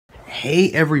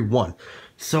Hey everyone,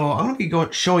 so I'm gonna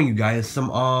be showing you guys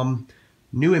some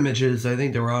new images. I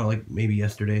think they were out like maybe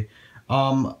yesterday,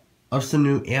 of some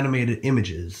new animated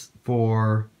images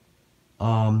for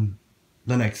the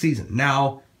next season.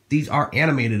 Now these are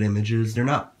animated images. They're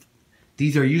not.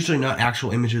 These are usually not actual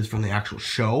images from the actual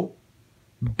show,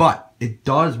 but it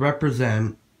does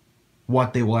represent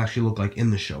what they will actually look like in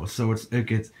the show. So it's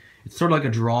sort of like a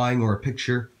drawing or a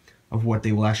picture of what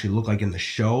they will actually look like in the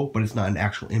show, but it's not an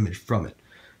actual image from it.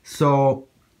 So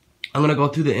I'm gonna go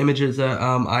through the images that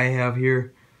I have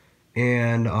here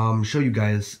and show you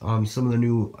guys some of the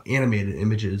new animated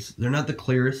images. They're not the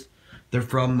clearest. They're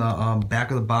from the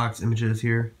back of the box images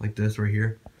here, like this right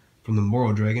here, from the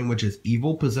Moro Dragon, which is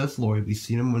evil possessed Lloyd. We've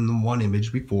seen him in the one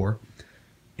image before,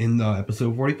 in the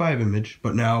episode 45 image,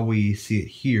 but now we see it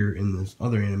here in this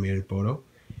other animated photo.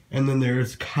 And then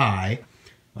there's Kai.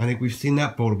 I think we've seen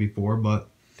that photo before, but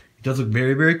it does look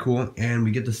very, very cool, and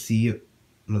we get to see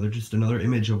another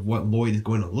image of what Lloyd is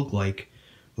going to look like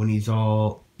when he's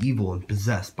all evil and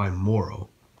possessed by Moro.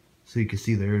 So you can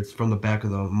see there, it's from the back of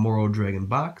the Moro Dragon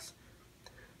box.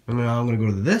 And now I'm going to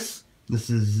go to this. This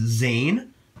is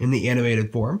Zane in the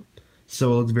animated form.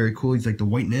 So it looks very cool. He's like the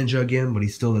white ninja again, but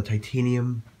he's still the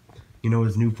titanium, you know,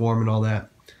 his new form and all that.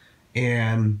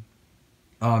 And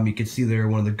you can see there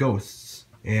one of the ghosts.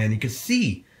 And you can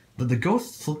see that the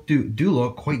ghosts do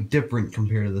look quite different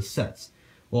compared to the sets.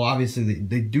 Well, obviously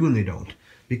they do and they don't,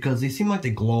 because they seem like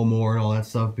they glow more and all that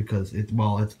stuff, because it's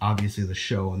obviously the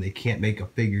show and they can't make a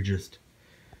figure just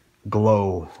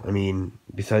glow. I mean,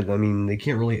 they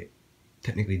can't really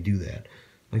technically do that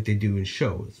like they do in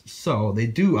shows. So they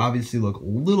do obviously look a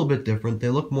little bit different. They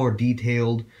look more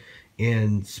detailed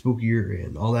and spookier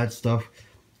and all that stuff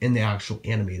in the actual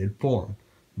animated form.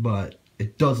 But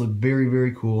it does look very,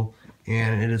 very cool,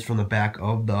 and it is from the back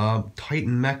of the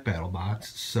Titan Mech Battle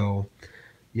box. So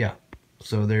yeah,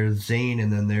 so there's Zane,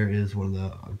 and then there is one of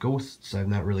the ghosts. I've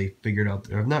not really figured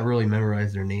out, I've not really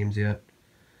memorized their names yet.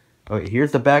 Okay,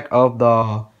 here's the back of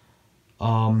the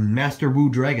Master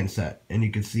Wu Dragon set, and you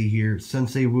can see here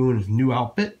Sensei Wu in his new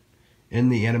outfit in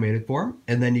the animated form,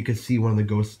 and then you can see one of the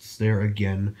ghosts there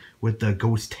again with the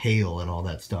ghost tail and all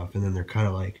that stuff, and then they're kind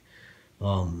of like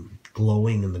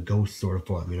glowing in the ghost sort of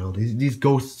form. You know, these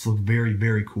ghosts look very,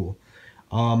 very cool.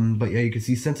 But yeah, you can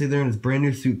see Sensei there in his brand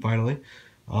new suit finally.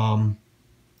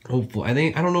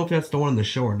 Hopefully, I don't know if that's the one in the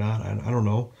show or not. I don't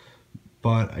know,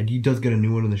 but he does get a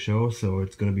new one in the show, so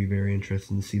it's going to be very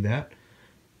interesting to see that.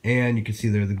 And you can see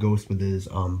there the ghost with his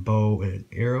bow and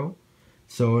arrow.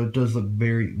 So it does look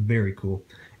very, very cool.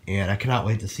 And I cannot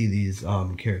wait to see these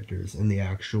characters in the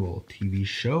actual TV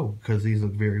show, because these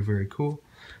look very, very cool.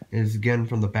 And it's again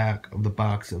from the back of the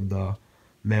box of the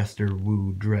Master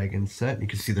Wu Dragon set. You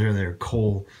can see there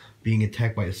Cole being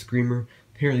attacked by a screamer.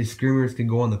 Apparently screamers can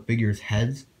go on the figures'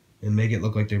 heads and make it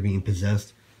look like they're being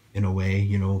possessed in a way,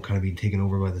 you know, kind of being taken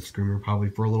over by the screamer probably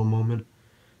for a little moment.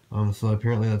 So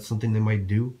apparently that's something they might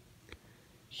do.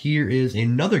 Here is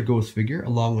another ghost figure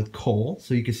along with Cole.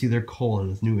 So you can see there Cole in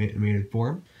his new animated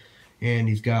form. And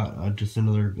he's got just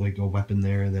another, like, a weapon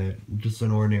there, just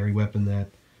an ordinary weapon that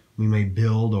we may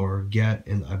build or get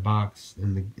in a box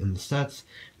in the sets.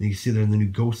 And you can see there's the new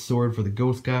ghost sword for the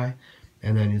ghost guy.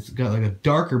 And then it's got like a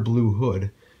darker blue hood.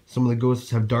 Some of the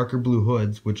ghosts have darker blue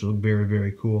hoods, which look very,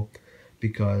 very cool,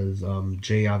 because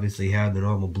Jay obviously had the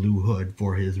normal blue hood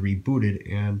for his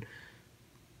rebooted and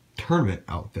tournament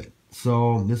outfit.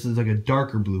 So this is like a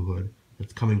darker blue hood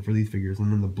that's coming for these figures,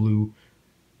 and then the blue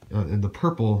and the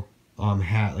purple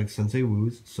hat like Sensei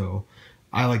Wu's. So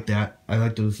I like that. I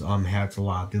like those hats a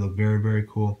lot. They look very, very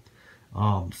cool.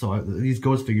 These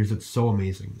ghost figures look so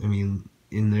amazing. I mean,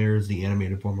 in there's the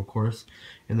animated form, of course,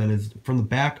 and then it's from the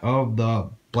back of the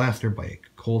blaster bike,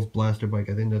 Cole's blaster bike.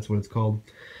 I think that's what it's called.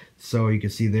 So you can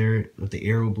see there with the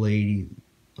arrow blade,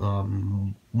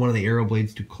 one of the arrow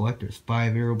blades to collect. There's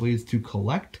 5 arrow blades to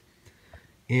collect.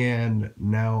 And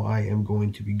now I am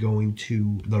going to be going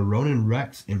to the Ronin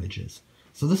Rex images.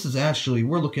 So this is actually,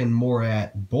 we're looking more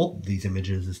at both of these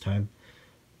images this time,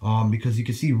 because you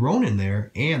can see Ronin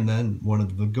there and then one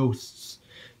of the ghosts.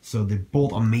 So they're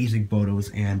both amazing photos.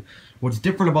 And what's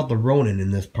different about the Ronin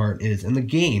in this part is, in the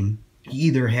game, he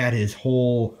either had his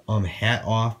whole hat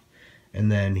off, and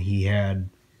then he had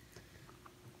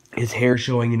his hair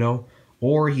showing, you know,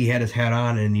 or he had his hat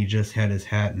on and he just had his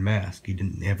hat and mask. He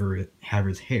didn't ever have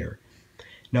his hair.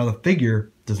 Now the figure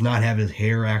does not have his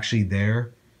hair actually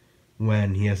there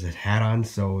when he has his hat on,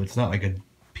 so it's not like a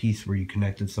piece where you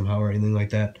connect it somehow or anything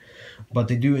like that. But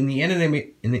they do in the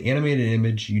animated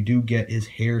image, you do get his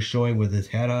hair showing with his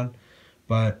hat on,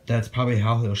 but that's probably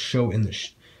how he'll show in the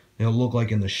it'll look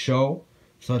like in the show.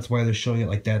 So that's why they're showing it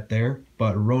like that there.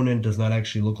 But Ronin does not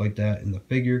actually look like that in the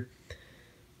figure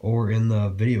or in the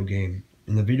video game.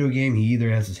 In the video game, he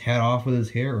either has his hat off with his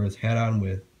hair or his hat on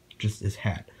with just his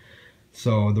hat.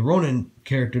 So the Ronin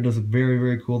character does look very,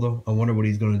 very cool though. I wonder what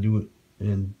he's going to do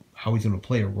and how he's going to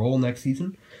play a role next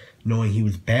season, knowing he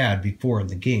was bad before in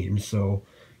the game. So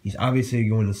he's obviously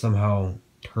going to somehow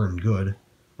turn good,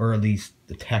 or at least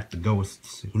attack the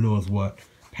ghosts. Who knows what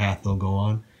path they'll go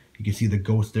on. You can see the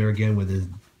ghost there again with his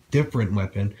different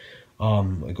weapon,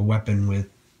 like a weapon with,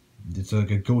 it's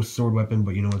like a ghost sword weapon,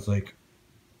 but you know, it's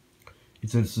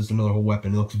just another whole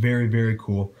weapon. It looks very, very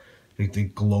cool. Like the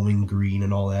glowing green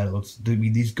and all that. It looks,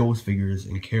 these ghost figures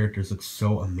and characters look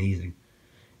so amazing.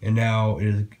 And now it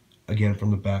is again from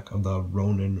the back of the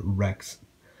Ronin Rex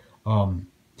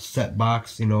set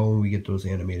box. You know, we get those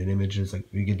animated images like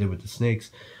we did with the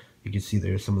snakes. You can see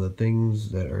there's some of the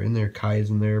things that are in there. Kai is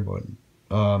in there, but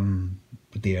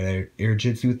with the air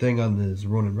jitsu thing on this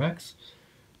Ronin Rex.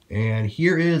 And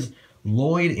here is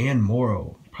Lloyd and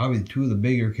Moro, probably two of the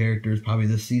bigger characters probably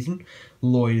this season.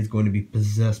 Lloyd is going to be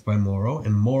possessed by Moro,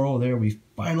 and Moro there, we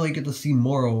finally get to see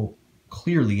Moro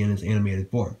clearly in his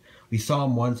animated form. We saw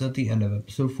him once at the end of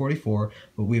episode 44,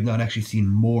 but we have not actually seen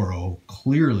Moro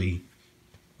clearly,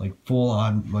 like full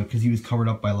on, like, because he was covered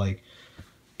up by like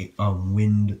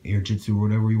wind air jitsu or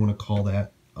whatever you want to call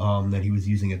that, that he was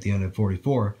using at the end of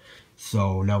 44.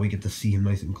 So now we get to see him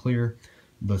nice and clear.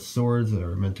 The swords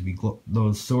are meant to be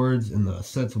those swords in the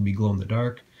sets will be glow in the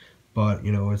dark, but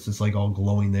you know, it's just like all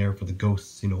glowing there for the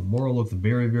ghosts. You know, Moro looks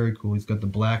very, very cool. He's got the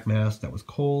black mask that was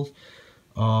Cole's,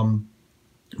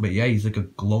 but yeah, he's like a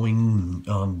glowing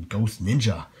ghost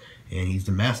ninja, and he's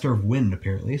the master of wind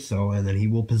apparently. So, and then he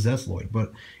will possess Lloyd.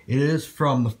 But it is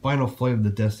from the final flight of the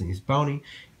Destiny's Bounty,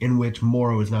 in which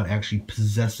Moro is not actually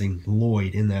possessing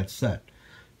Lloyd in that set.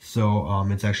 So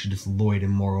it's actually just Lloyd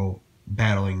and Moro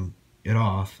battling it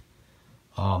off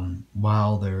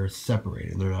while they're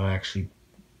separated. They're not actually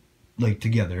like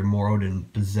together. Moro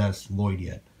didn't possess Lloyd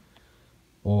yet,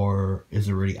 or is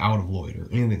already out of Lloyd or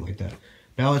anything like that.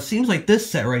 Now it seems like this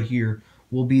set right here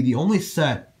will be the only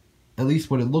set, at least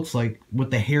what it looks like, with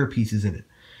the hair pieces in it.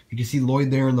 You can see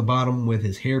Lloyd there in the bottom with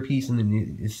his hair piece, and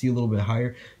then you see a little bit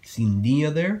higher. You see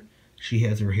Nia there. She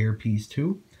has her hair piece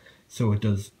too. So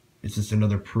it's just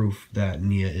another proof that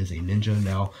Nia is a ninja.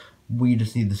 Now we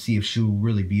just need to see if she'll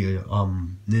really be a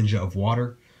ninja of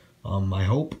water. I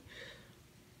hope.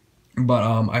 But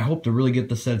I hope to really get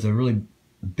the set. It's a really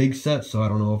big set, so I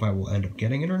don't know if I will end up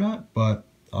getting it or not. But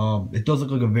it does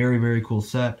look like a very, very cool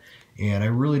set. And I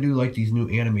really do like these new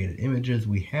animated images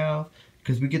we have,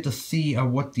 because we get to see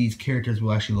what these characters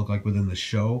will actually look like within the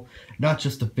show. Not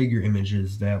just the figure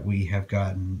images that we have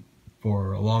gotten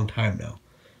for a long time now.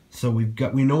 So we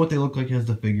know what they look like as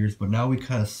the figures, but now we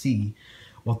kind of see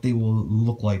what they will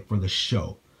look like for the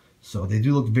show. So they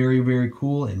do look very, very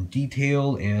cool and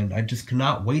detailed, and I just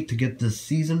cannot wait to get this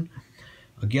season.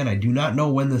 Again, I do not know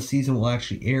when this season will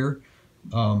actually air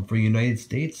for United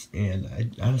States, and I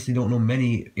honestly don't know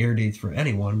many air dates for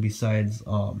anyone besides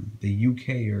the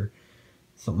UK or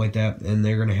something like that, and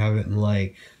they're going to have it in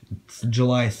like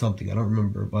July something, I don't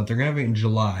remember, but they're going to have it in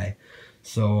July.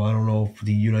 So I don't know if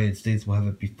the United States will have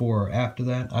it before or after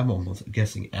that. I'm almost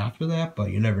guessing after that,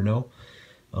 but you never know.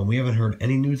 We haven't heard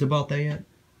any news about that yet.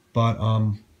 But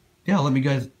yeah, let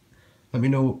me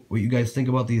know what you guys think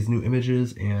about these new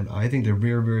images, and I think they're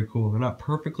very, very cool. They're not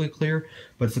perfectly clear,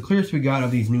 but it's the clearest we got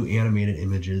of these new animated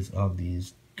images of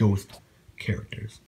these ghost characters.